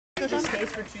this case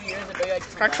for 2 years and be like,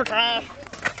 Trash for trash.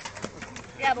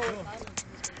 yeah, but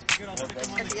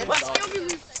let's go do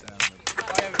this.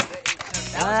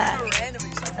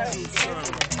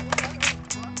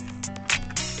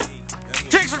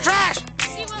 Chicks for trash!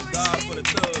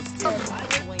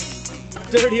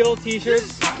 Dirty old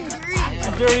t-shirts.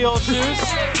 Some dirty old shoes.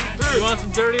 You want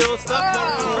some dirty old stuff?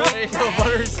 Hey, no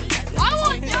butters. I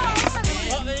want that.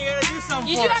 Well, then you gotta do something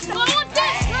You for have to. I want this.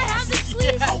 I have the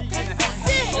sleeves.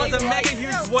 I want the mega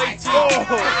huge white tee.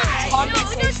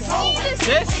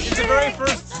 This is the very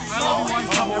first I Love You One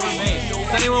cup ever made.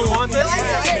 Does anyone want this?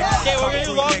 Okay, we're gonna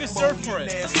do longest surf for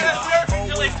it. It's gonna surf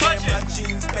until they touch it.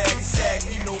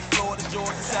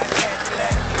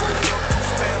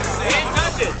 They ain't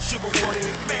touch it.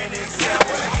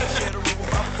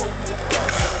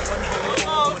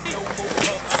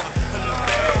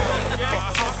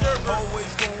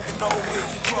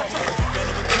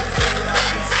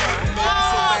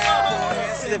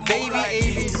 The baby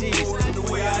ABCs.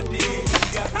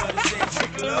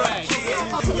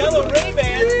 Yellow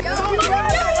Ray-Ban.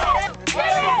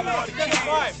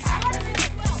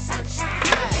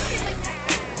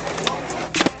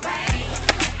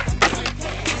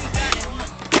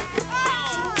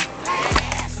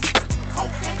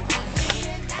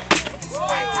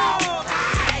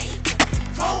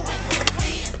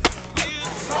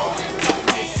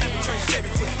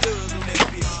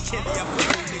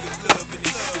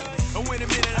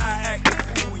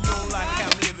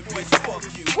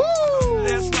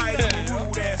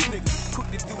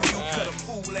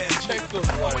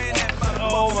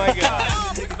 Oh my God.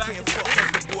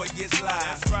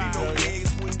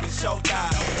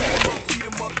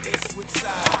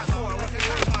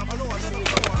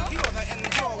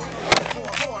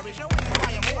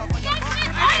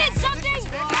 I did something.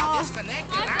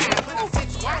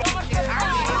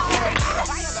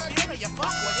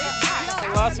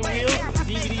 Lots of wheels,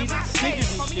 DVDs,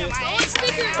 stickers and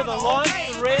shit. For the launch,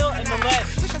 the rail, and the ledge.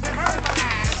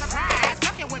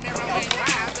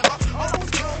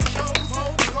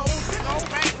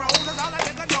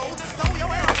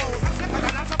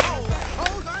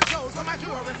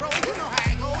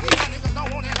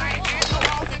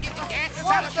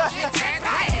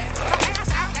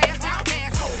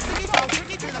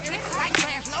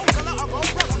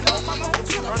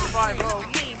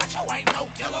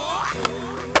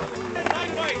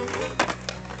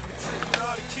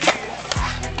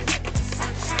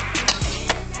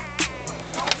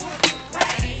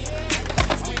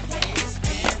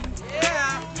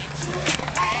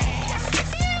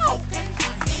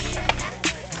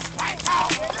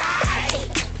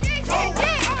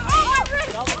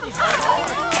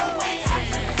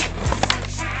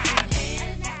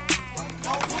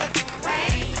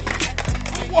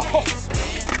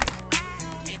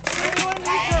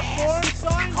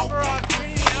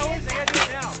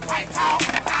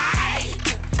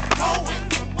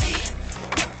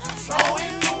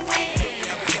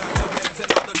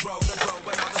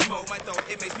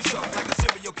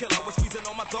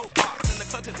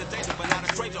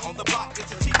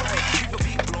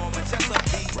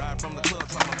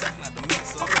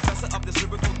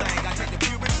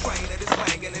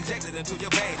 Into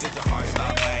your veins, let your heart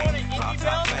stop bang,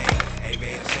 stop bang.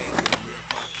 Amen.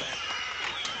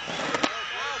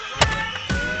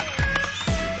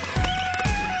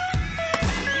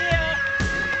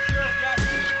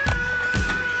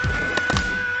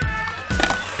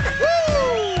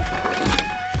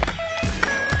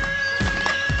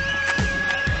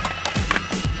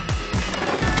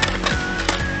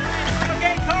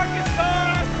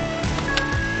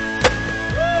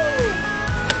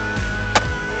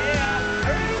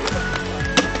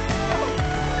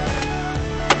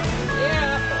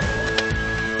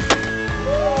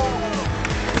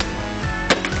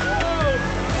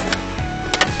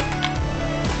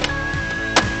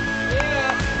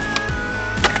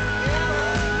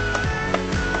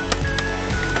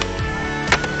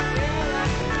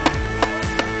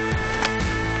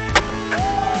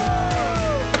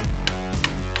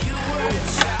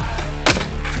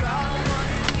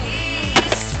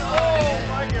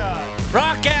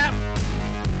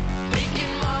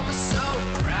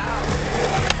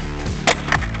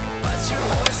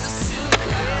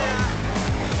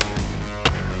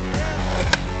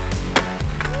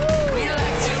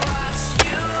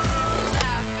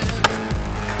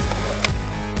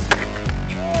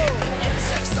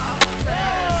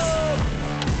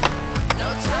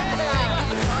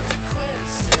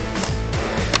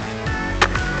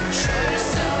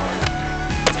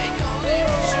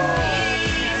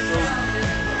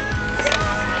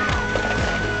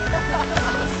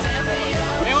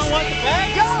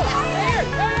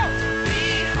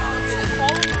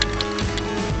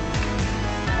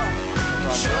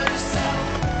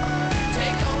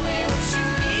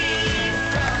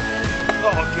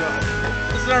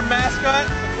 our mascot,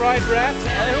 the fried rat.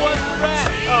 Who wants the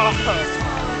rat? Oh,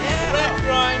 rat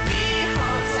grind.